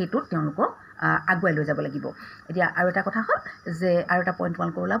সেইটোত তেওঁলোকক আগুৱাই লৈ যাব লাগিব এতিয়া আৰু এটা কথা হ'ল যে আৰু এটা পইণ্ট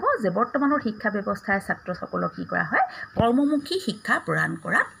তোমালোকৰ ওলাব যে বৰ্তমানৰ শিক্ষা ব্যৱস্থাই ছাত্ৰসকলক কি কৰা হয় কৰ্মমুখী শিক্ষা প্ৰদান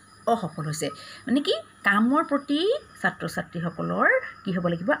কৰাত অসফল হৈছে মানে কি কামৰ প্ৰতি ছাত্ৰ ছাত্ৰীসকলৰ কি হ'ব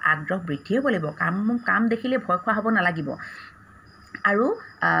লাগিব আগ্ৰহ বৃদ্ধি হ'ব লাগিব কাম দেখিলে ভয় খোৱা হ'ব নালাগিব আৰু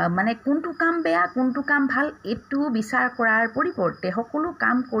মানে কোনটো কাম বেয়া কোনটো কাম ভাল এইটো বিচাৰ কৰাৰ পৰিৱৰ্তে সকলো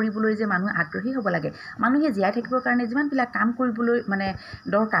কাম কৰিবলৈ যে মানুহ আগ্ৰহী হ'ব লাগে মানুহে জীয়াই থাকিবৰ কাৰণে যিমানবিলাক কাম কৰিবলৈ মানে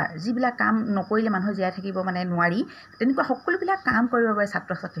দৰকাৰ যিবিলাক কাম নকৰিলে মানুহে জীয়াই থাকিব মানে নোৱাৰি তেনেকুৱা সকলোবিলাক কাম কৰিব পাৰে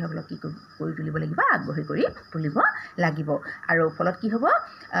ছাত্ৰ ছাত্ৰীসকলক কি কৰি তুলিব লাগিব আগ্ৰহী কৰি তুলিব লাগিব আৰু ফলত কি হ'ব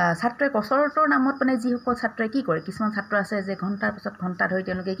ছাত্ৰই কচৰতৰ নামত মানে যিসকল ছাত্ৰই কি কৰে কিছুমান ছাত্ৰ আছে যে ঘণ্টাৰ পিছত ঘণ্টা ধৰি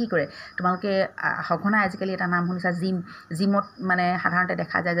তেওঁলোকে কি কৰে তোমালোকে সঘনাই আজিকালি এটা নাম শুনিছা জিমত মানে সাধাৰণতে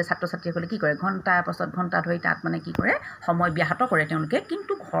দেখা যায় যে ছাত্ৰ ছাত্ৰীসকলে কি কৰে ঘণ্টাৰ পাছত ঘণ্টা ধৰি তাত মানে কি কৰে সময় ব্যাহত কৰে তেওঁলোকে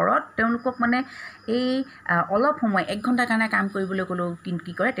কিন্তু ঘৰত তেওঁলোকক মানে এই অলপ সময় 1 ঘণ্টাৰ কাৰণে কাম কৰিবলৈ গ'লেও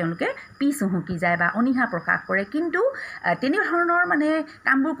কি কৰে তেওঁলোকে পিছ হুহুকি যায় বা অনীহা প্ৰকাশ কৰে কিন্তু তেনেধৰণৰ মানে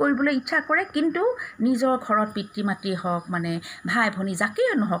কামবোৰ কৰিবলৈ ইচ্ছা কৰে কিন্তু নিজৰ ঘৰত পিতৃ মাতৃ হওক মানে ভাই ভনী যাকেই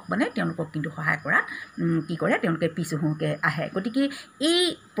নহওক মানে তেওঁলোকক কিন্তু সহায় কৰাত কি কৰে তেওঁলোকে পিছ হুহুকে আহে গতিকে এই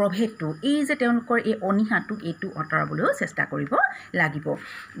প্ৰভেদটো এই যে তেওঁলোকৰ এই অনীহাটো এইটো আঁতৰাবলৈও চেষ্টা কৰিব লাগিব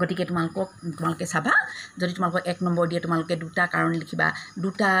গতিকে তোমালোকে চাবা যদি তোমালোকক 1 নম্বৰ দিয়ে তোমালোকে দুটা কাৰণ লিখিবা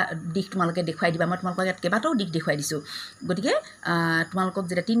দুটা দিশ তোমালোকে দেখুৱাই দিবা মই তোমালোকক ইয়াত কেইবাটাও দিশ দেখুৱাই দিছোঁ গতিকে তোমালোকক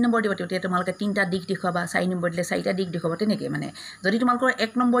যেতিয়া 3 নম্বৰ দিব তেতিয়া তোমালোকে 3টা দিশ দেখুৱাবা 4 নম্বৰ দিলে 4টা দিশ দেখুৱাবা তেনেকৈ মানে যদি তোমালোকৰ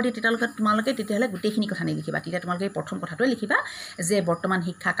 1 নম্বৰ দিয়ে তেতিয়াহ'লে গোটেইখিনি কথা নিলিখিবা তেতিয়া তোমালোকে প্ৰথম কথাটোৱে লিখিবা যে বৰ্তমান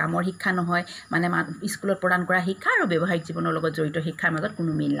শিক্ষা কামৰ শিক্ষা নহয় মানে স্কুলত প্ৰদান কৰা শিক্ষা আৰু ব্যৱহাৰিক জীৱনৰ লগত জড়িত শিক্ষাৰ মাজত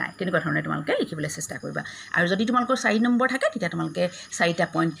কোনো মিল নাই তেনেকুৱা ধৰণে তোমালোকে লিখিবলৈ চেষ্টা কৰিবা আৰু যদি তোমালোকৰ 4 নম্বৰ থাকে তেতিয়া তোমালোকে 4টা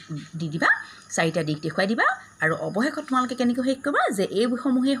পইণ্ট দি দিবা 4টা দিশ দেখুৱাই দিবা আৰু অৱশেষত তোমালোকে কেনেকৈ শেষ কৰিবা যে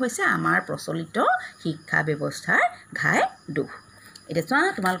এইসমূহেই হৈছে আমাৰ প্ৰচলিত শিক্ষা ব্যৱস্থাৰ ঘাই দুখ এতিয়া চোৱা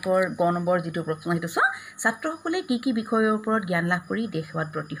তোমালোকৰ গ নম্বৰ যিটো প্ৰশ্ন সেইটো চোৱা ছাত্ৰসকলে কি বিষয়ৰ ওপৰত জ্ঞান লাভ কৰি দেশ সেৱাত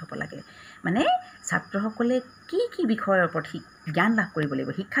ব্ৰতী হ'ব লাগে মানে ছাত্ৰসকলে কি বিষয়ৰ ওপৰত জ্ঞান লাভ কৰিব লাগিব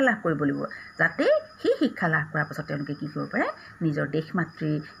শিক্ষা লাভ কৰিব লাগিব যাতে সেই শিক্ষা লাভ কৰাৰ পাছত তেওঁলোকে কি কৰিব পাৰে নিজৰ দেশ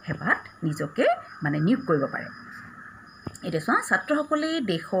মাতৃৰ সেৱাত নিজকে মানে নিয়োগ কৰিব পাৰে এতিয়া চোৱা ছাত্ৰসকলে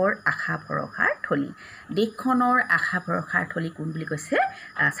দেশৰ আশা ভৰসাৰ থলী দেশখনৰ আশা ভৰসাৰ থলী কোন বুলি কৈছে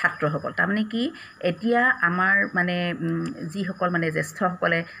ছাত্ৰসকল তাৰমানে কি এতিয়া আমাৰ মানে যিসকল মানে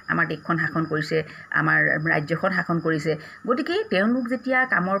জ্যেষ্ঠসকলে আমাৰ দেশখন শাসন কৰিছে আমাৰ ৰাজ্যখন শাসন কৰিছে গতিকে তেওঁলোক যেতিয়া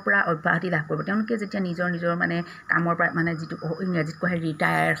কামৰ পৰা অব্যাহতি লাভ কৰিব তেওঁলোকে যেতিয়া নিজৰ মানে কামৰ পৰা মানে যিটো ইংৰাজীত কোৱা হয়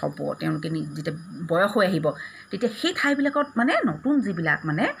ৰিটায়াৰ হ'ব তেওঁলোকে যেতিয়া বয়স হৈ আহিব তেতিয়া সেই ঠাইবিলাকত মানে নতুন যিবিলাক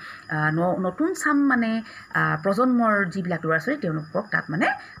মানে নতুন চাম মানে প্ৰজন্মৰ যিবিলাক ল'ৰা ছোৱালী তেওঁলোকক তাত মানে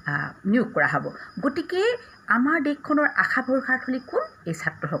নিয়োগ কৰা হ'ব গতিকে আমাৰ দেশখনৰ আশা ভৰসাৰ থলী কোন এই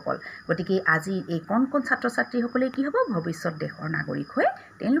ছাত্ৰসকল গতিকে আজি এই কণ ছাত্ৰ ছাত্ৰীসকলে কি হ'ব ভৱিষ্যত দেশৰ নাগৰিক হৈ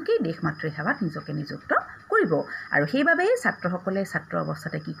তেওঁলোকেই দেশ মাতৃৰ সেৱাত নিজকে নিযুক্ত কৰিব আৰু সেইবাবেই ছাত্ৰসকলে ছাত্ৰ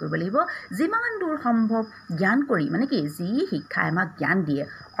অৱস্থাতে কি কৰিব লাগিব যিমান দূৰ সম্ভৱ জ্ঞান কৰি মানে কি যি শিক্ষাই আমাক জ্ঞান দিয়ে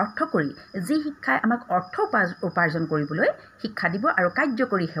অৰ্থ কৰি যি শিক্ষাই আমাক অৰ্থ উপাৰ্জন কৰিবলৈ শিক্ষা দিব আৰু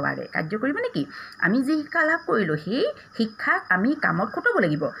কাৰ্যকৰী সেৱাৰে কাৰ্যকৰী মানে কি আমি যি শিক্ষা লাভ কৰিলোঁ সেই শিক্ষাক আমি কামত খটাব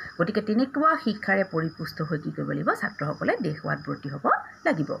লাগিব গতিকে তেনেকুৱা শিক্ষাৰে পৰিপুষ্ট হৈ কি কৰিব লাগিব ছাত্ৰসকলে দেশ সেৱাত ব্ৰতী হ'ব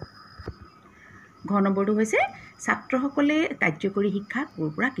লাগিব ঘ নম্বৰটো হৈছে ছাত্ৰসকলে কাৰ্যকৰী শিক্ষা ক'ৰ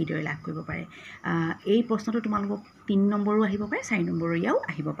পৰা কিদৰে লাভ কৰিব পাৰে এই প্ৰশ্নটো তোমালোকক 3 নম্বৰো আহিব পাৰে 4 নম্বৰো ইয়াও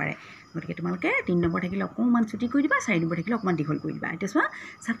আহিব পাৰে গতিকে তোমালোকে 3 নম্বৰ থাকিলে অকণমান ছুটি কৰি দিবা 4 নম্বৰ থাকিলে অকণমান দীঘল কৰি দিবা এতিয়া চোৱা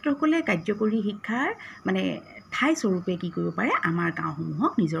ছাত্ৰসকলে কাৰ্যকৰী শিক্ষাৰ মানে ঠাই স্বৰূপে কি কৰিব পাৰে আমাৰ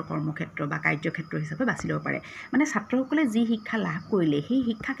গাঁওসমূহক নিজৰ কৰ্মক্ষেত্ৰ বা কাৰ্যক্ষেত্ৰ হিচাপে বাছি ল'ব পাৰে মানে ছাত্ৰসকলে যি শিক্ষা লাভ কৰিলে সেই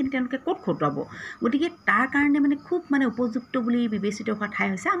শিক্ষাখিনি তেওঁলোকে ক'ত খটুৱাব গতিকে তাৰ কাৰণে মানে খুব মানে উপযুক্ত বুলি বিবেচিত হোৱা ঠাই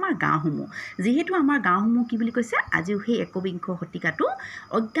হৈছে আমাৰ গাঁওসমূহ যিহেতু আমাৰ গাঁওসমূহ কি বুলি কৈছে কৈছে আজিও সেই একবিংশ শতিকাটো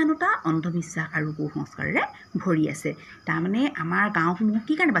অজ্ঞানতা অন্ধবিশ্বাস আৰু কুসংস্কাৰেৰে ভৰি আছে তাৰমানে আমাৰ গাঁওসমূহ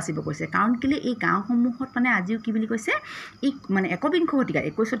কি কাৰণে বাচিব কৈছে কাৰণ কেলে এই গাঁওসমূহত মানে আজিও কি বুলি কৈছে এই মানে একবিংশ শতিকা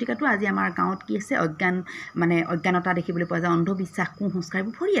 21 শতিকাটো আজি আমাৰ গাঁৱত কি আছে অজ্ঞানতা দেখিবলৈ পোৱা যায় অন্ধবিশ্বাস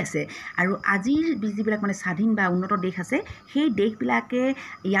কুসংস্কাৰবোৰ ভৰি আছে আৰু আজিৰ যিবিলাক মানে স্বাধীন বা উন্নত দেশ আছে সেই দেশবিলাকে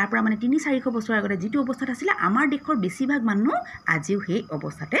ইয়াৰ পৰা মানে 300-400 বছৰ আগতে যিটো অৱস্থাত আছিলে আমাৰ দেশৰ বেছিভাগ মানুহ আজিও সেই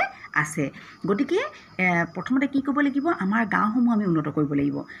অৱস্থাতে আছে গতিকে প্ৰথমতে কি কৰিব লাগিব আমাৰ গাঁওসমূহ আমি উন্নত কৰিব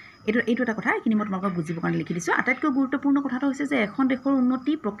লাগিব এইটো এটা কথা এইখিনি মই তোমালোকক বুজিবৰ কাৰণে লিখি দিছোঁ আটাইতকৈ গুৰুত্বপূৰ্ণ কথাটো হৈছে যে এখন দেশৰ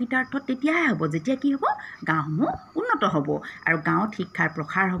উন্নতি প্ৰকৃতাৰ্থত তেতিয়াহে হ'ব যেতিয়া কি হ'ব গাঁওসমূহ উন্নত হ'ব আৰু গাঁৱত শিক্ষাৰ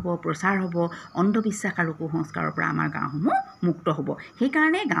প্ৰচাৰ হ'ব অন্ধবিশ্বাস আৰু কুসংস্কাৰৰ পৰা আমাৰ গাঁওসমূহ মুক্ত হ'ব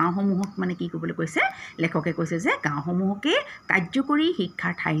সেইকাৰণে গাঁওসমূহক মানে কি কৰিবলৈ কৈছে লেখকে কৈছে যে গাঁওসমূহকে কাৰ্যকৰী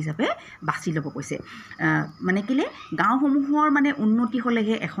শিক্ষাৰ ঠাই হিচাপে বাছি ল'ব কৈছে মানে কেলে গাঁওসমূহৰ মানে উন্নতি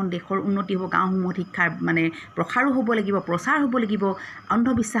হ'লেহে এখন দেশৰ উন্নতি হ'ব গাঁওসমূহত শিক্ষাৰ মানে প্ৰচাৰ হ'ব লাগিব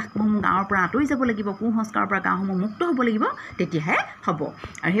অন্ধবিশ্বাসসমূহ গাঁৱৰ পৰা আঁতৰি যাব লাগিব কুসংস্কাৰৰ পৰা গাঁওসমূহ মুক্ত হ'ব লাগিব তেতিয়াহে হ'ব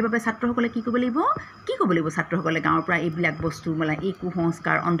আৰু সেইবাবে ছাত্ৰসকলে কি কৰিব লাগিব ছাত্ৰসকলে গাঁৱৰ পৰা এইবিলাক বস্তু মানে এই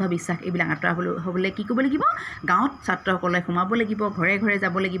কুসংস্কাৰ অন্ধবিশ্বাস এইবিলাক হ'বলৈ কি কৰিব লাগিব গাঁৱত ছাত্ৰসকলে সোমাব লাগিব ঘৰে ঘৰে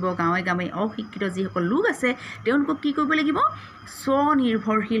যাব লাগিব গাঁৱে অশিক্ষিত যিসকল লোক আছে তেওঁলোকক কি কৰিব লাগিব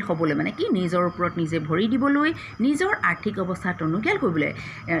স্বনিৰ্ভৰশীল হ'বলৈ মানে কি নিজৰ ওপৰত নিজে ভৰি দিবলৈ নিজৰ আৰ্থিক অৱস্থা টনকিয়াল কৰিবলৈ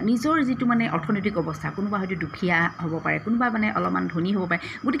নিজৰ যিটো মানে অৰ্থনৈতিক অৱস্থা কোনোবা হয়তো দুখীয়া হ'ব পাৰে কোনোবা মানে অলপমান ধনী হ'ব পাৰে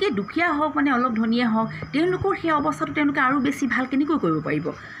গতিকে দুখীয়া হওক মানে অলপ ধনীয়ে হওক তেওঁলোকৰ সেই অৱস্থাটো তেওঁলোকে আৰু বেছি ভাল কেনেকৈ কৰিব পাৰিব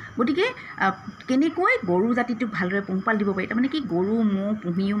গতিকে কেনেকৈ গৰু জাতিটোক ভালদৰে পোহপাল দিব পাৰি তাৰমানে কি গৰু ম'হ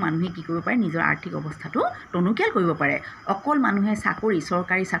পুহিও মানুহে কি কৰিব পাৰে নিজৰ আৰ্থিক অৱস্থাটো টনকিয়াল কৰিব পাৰে অকল মানুহে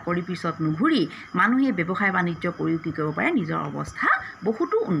চৰকাৰী চাকৰি পিছত নুঘূৰি মানুহে ব্যৱসায় বাণিজ্য কৰিও কি কৰিব পাৰে নিজৰ অৱস্থা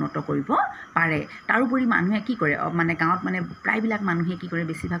বহুতো উন্নত কৰিব পাৰে তাৰোপৰি মানুহে কি কৰে মানে গাঁৱত মানে প্ৰায়বিলাক মানুহে কি কৰে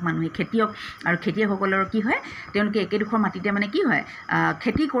বেছিভাগ মানুহে খেতিয়ক আৰু খেতিয়কসকলৰ কি হয় তেওঁলোকে একেডোখৰ মাটিতে মানে কি হয়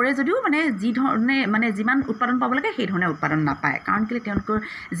খেতি কৰে যদিও মানে যি ধৰণে মানে যিমান উৎপাদন পাব লাগে সেই ধৰণে উৎপাদন নাপায় কাৰণ কেলে তেওঁলোকৰ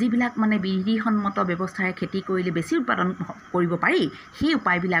যিবিলাক মানে বিধিসন্মত ব্যৱস্থাৰে খেতি কৰিলে বেছি উৎপাদন কৰিব পাৰি সেই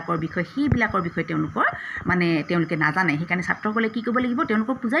উপায়বিলাকৰ বিষয়ে তেওঁলোকে নাজানে সেইকাৰণে ছাত্ৰসকলে কি কৰিব লাগিব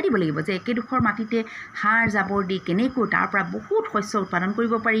তেওঁলোকক বুজাই দিব লাগিব যে একেডোখৰ মাটিতে সাৰ জাবৰ দি কেনেকৈ তাৰ পৰা বহুত শস্য উৎপাদন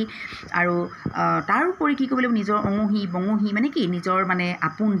কৰিব পাৰি আৰু তাৰোপৰি কি কৰিব লাগিব নিজৰ অঙহী বঙহী মানে কি নিজৰ মানে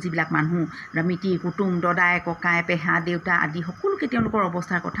আপোন যিবিলাক মানুহ মিতিৰ কুটুম দদাই ককাই পেহা দেউতা আদি সকলোকে তেওঁলোকৰ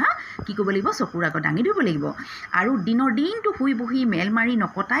অৱস্থাৰ কথা কি কৰিব লাগিব চকুৰ আগত দাঙি ধৰিব লাগিব আৰু দিনটো শুই বহি মেল মাৰি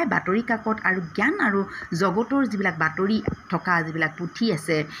নকটাই বাতৰি কাকত আৰু জ্ঞান আৰু জগতৰ যিবিলাক বাতৰি থকা যিবিলাক পুথি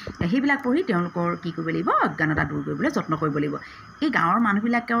আছে সেইবিলাক পঢ়ি তেওঁলোকৰ কি কৰিব লাগিব অজ্ঞানতা দূৰ কৰিবলৈ যত্ন কৰিব লাগিব এই গাঁৱৰ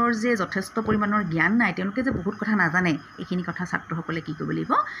মানুহবিলাকৰ যে যথেষ্ট পৰিমাণৰ জ্ঞান নাই তেওঁলোকে যে বহুত কথা নাজানে এইখিনি কথা ছাত্ৰসকলে কি কৰিব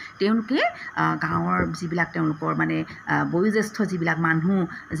লাগিব তেওঁলোকে গাঁৱৰ যিবিলাক তেওঁলোকৰ মানে বয়োজ্যেষ্ঠ যিবিলাক মানুহ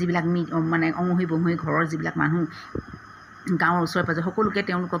যিবিলাক মানে অঙহী বঙহী ঘৰৰ যিবিলাক মানুহ গাঁৱৰ ওচৰে পাজৰে সকলোকে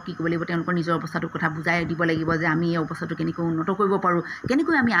তেওঁলোকক কি কৰিব লাগিব তেওঁলোকৰ নিজৰ অৱস্থাটোৰ কথা বুজাই দিব লাগিব যে আমি এই অৱস্থাটো কেনেকৈ উন্নত কৰিব পাৰোঁ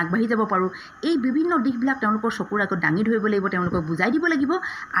কেনেকৈ আমি আগবাঢ়ি যাব পাৰোঁ এই বিভিন্ন দিশবিলাক তেওঁলোকৰ চকুৰ আগত দাঙি ধৰিব লাগিব তেওঁলোকক বুজাই দিব লাগিব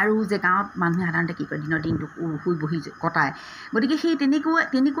আৰু যে গাঁৱত মানুহে সাধাৰণতে কি কৰে দিনটো শুই বহি কটায় গতিকে সেই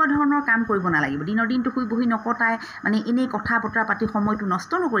তেনেকুৱা ধৰণৰ কাম কৰিব নালাগিব দিনটো শুই বহি নকটায় মানে এনেই কথা বতৰা পাতি সময়টো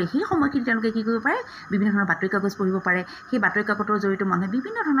নষ্ট নকৰি সেই সময়খিনি তেওঁলোকে কি কৰিব পাৰে বিভিন্ন ধৰণৰ বাতৰি কাগজ পঢ়িব পাৰে সেই বাতৰি কাকতৰ জৰিয়তে মানুহে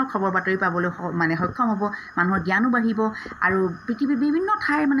বিভিন্ন ধৰণৰ খবৰ বাতৰি পাবলৈ মানে সক্ষম হ'ব মানুহৰ জ্ঞানো বাঢ়িব আৰু পৃথিৱীৰ বিভিন্ন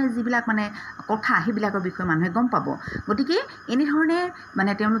ঠাইৰ মানে যিবিলাক মানে কথা সেইবিলাকৰ বিষয়ে মানুহে গম পাব গতিকে এনেধৰণে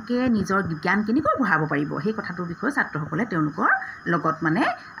মানে তেওঁলোকে নিজৰ জ্ঞান কেনেকৈ বঢ়াব পাৰিব সেই কথাটোৰ বিষয়ে ছাত্ৰসকলে তেওঁলোকৰ লগত মানে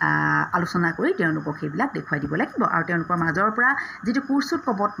আলোচনা কৰি তেওঁলোকক সেইবিলাক দেখুৱাই দিব লাগিব আৰু তেওঁলোকৰ মাজৰ পৰা যিটো কুৰ্চুত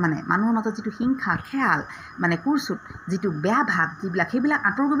কবত মানে মানুহৰ মাজত যিটো হিংসা খেয়াল মানে কুৰ্চুত যিটো বেয়া ভাৱ যিবিলাক সেইবিলাক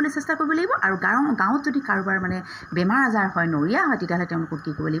আঁতৰ কৰিবলৈ চেষ্টা কৰিব লাগিব আৰু গাঁৱত যদি কাৰোবাৰ মানে বেমাৰ আজাৰ হয় নৰিয়া হয় তেতিয়াহ'লে তেওঁলোকক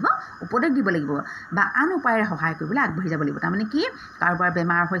কি কৰিব লাগিব উপদেশ দিব লাগিব বা আন উপায়েৰে সহায় কৰিবলৈ আগবাঢ়ি যাব লাগিব তাৰমানে কি কাৰোবাৰ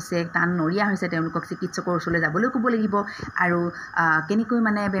বেমাৰ হৈছে টান নৰিয়া হৈছে তেওঁলোকক চিকিৎসকৰ ওচৰলৈ যাবলৈ ক'ব লাগিব আৰু কেনেকৈ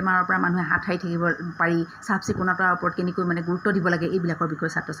মানে বেমাৰৰ পৰা মানুহে হাত সাৰি থাকিব পাৰি চাফ চিকুণতাৰ ওপৰত কেনেকৈ মানে গুৰুত্ব দিব লাগে এইবিলাকৰ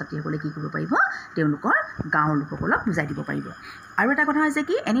বিষয়ে ছাত্ৰ ছাত্ৰীসকলে কি কৰিব পাৰিব তেওঁলোকৰ গাঁৱৰ লোকসকলক বুজাই দিব পাৰিব আৰু এটা কথা হৈছে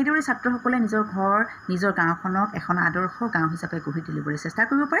কি এনেদৰে ছাত্ৰসকলে নিজৰ ঘৰ নিজৰ গাঁওখনক এখন আদৰ্শ গাঁও হিচাপে গঢ়ি তুলিবলৈ চেষ্টা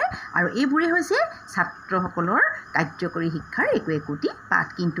কৰিব পাৰে আৰু এইবোৰে হৈছে ছাত্ৰসকলৰ কাৰ্যকৰী শিক্ষাৰ একোটি পাঠ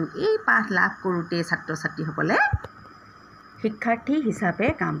কিন্তু এই পাঠ লাভ কৰোঁতে ছাত্ৰ ছাত্ৰীসকলে শিক্ষাৰ্থী হিচাপে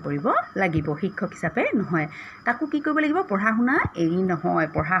কাম কৰিব লাগিব শিক্ষক হিচাপে নহয় তাকো কি কৰিব লাগিব পঢ়া শুনা এৰি নহয়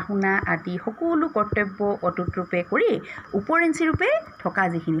পঢ়া শুনা আদি সকলো কৰ্তব্য অটুট ৰূপে কৰি উপৰেঞ্চি ৰূপে থকা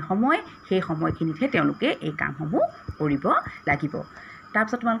যিখিনি সময় সেই সময়খিনিতহে তেওঁলোকে এই কামসমূহ কৰিব লাগিব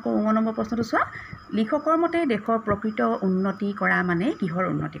তাৰপিছত তোমালোকৰ 9 নম্বৰ প্ৰশ্নটো চোৱা লিখকৰ মতে দেশৰ প্ৰকৃত উন্নতি কৰা মানে কিহৰ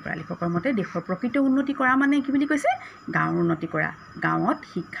উন্নতি কৰা লিখকৰ মতে দেশৰ প্ৰকৃত উন্নতি কৰা মানে কি বুলি কৈছে গাঁৱৰ উন্নতি কৰা গাঁৱত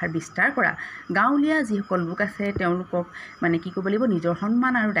শিক্ষাৰ বিস্তাৰ কৰা গাঁৱলীয়া যিসকল লোক আছে তেওঁলোকক মানে কি কৰিব লাগিব নিজৰ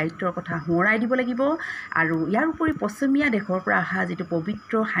সন্মান আৰু দায়িত্বৰ কথা সোঁৱৰাই দিব লাগিব আৰু ইয়াৰ উপৰি পশ্চিমীয়া দেশৰ পৰা অহা যিটো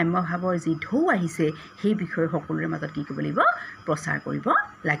পবিত্ৰ সাম্যভাৱৰ যি ঢৌ আহিছে সেই বিষয়ে সকলোৰে মাজত কি কৰিব লাগিব প্ৰচাৰ কৰিব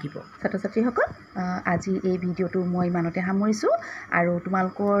লাগিব ছাত্ৰ ছাত্ৰীসকল আজি এই ভিডিঅ'টো মই ইমানতে সামৰিছোঁ আৰু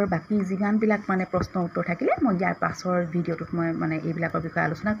তোমালোকৰ বাকি যিমানবিলাক মানে প্ৰশ্ন উত্তৰ থাকিলে মই ইয়াৰ পাছৰ ভিডিঅ'টোত মই মানে এইবিলাকৰ বিষয়ে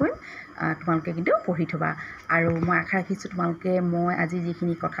আলোচনা কৰিম তোমালোকে কিন্তু পঢ়ি থবা আৰু মই আশা ৰাখিছোঁ তোমালোকে মই আজি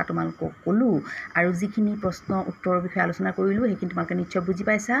যিখিনি কথা তোমালোকক ক'লোঁ আৰু যিখিনি প্ৰশ্ন উত্তৰৰ বিষয়ে আলোচনা কৰিলোঁ সেইখিনি তোমালোকে নিশ্চয় বুজি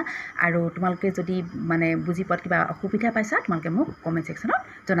পাইছা আৰু তোমালোকে যদি মানে বুজি পোৱাত কিবা অসুবিধা পাইছা তোমালোকে মোক কমেণ্ট ছেকশ্যনত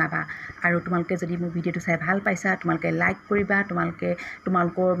জনাবা আৰু তোমালোকে যদি মোৰ ভিডিঅ'টো চাই ভাল পাইছা তোমালোকে লাইক কৰিবা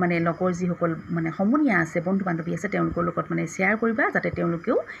তোমালোকৰ মানে লগৰ যিসকল মানে সমনীয়া আছে বন্ধু বান্ধৱী আছে তেওঁলোকৰ লগত মানে শ্বেয়াৰ কৰিবা যাতে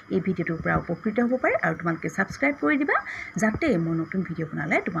তেওঁলোকেও এই ভিডিঅ'টোৰ পৰা উপকৃত হ'ব পাৰে আৰু তোমালোকে ছাবস্ক্ৰাইব কৰি দিবা যাতে মই নতুন ভিডিঅ'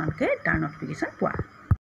 বনালে তোমালোকে তাৰ ন'টিফিকেশ্যন পোৱা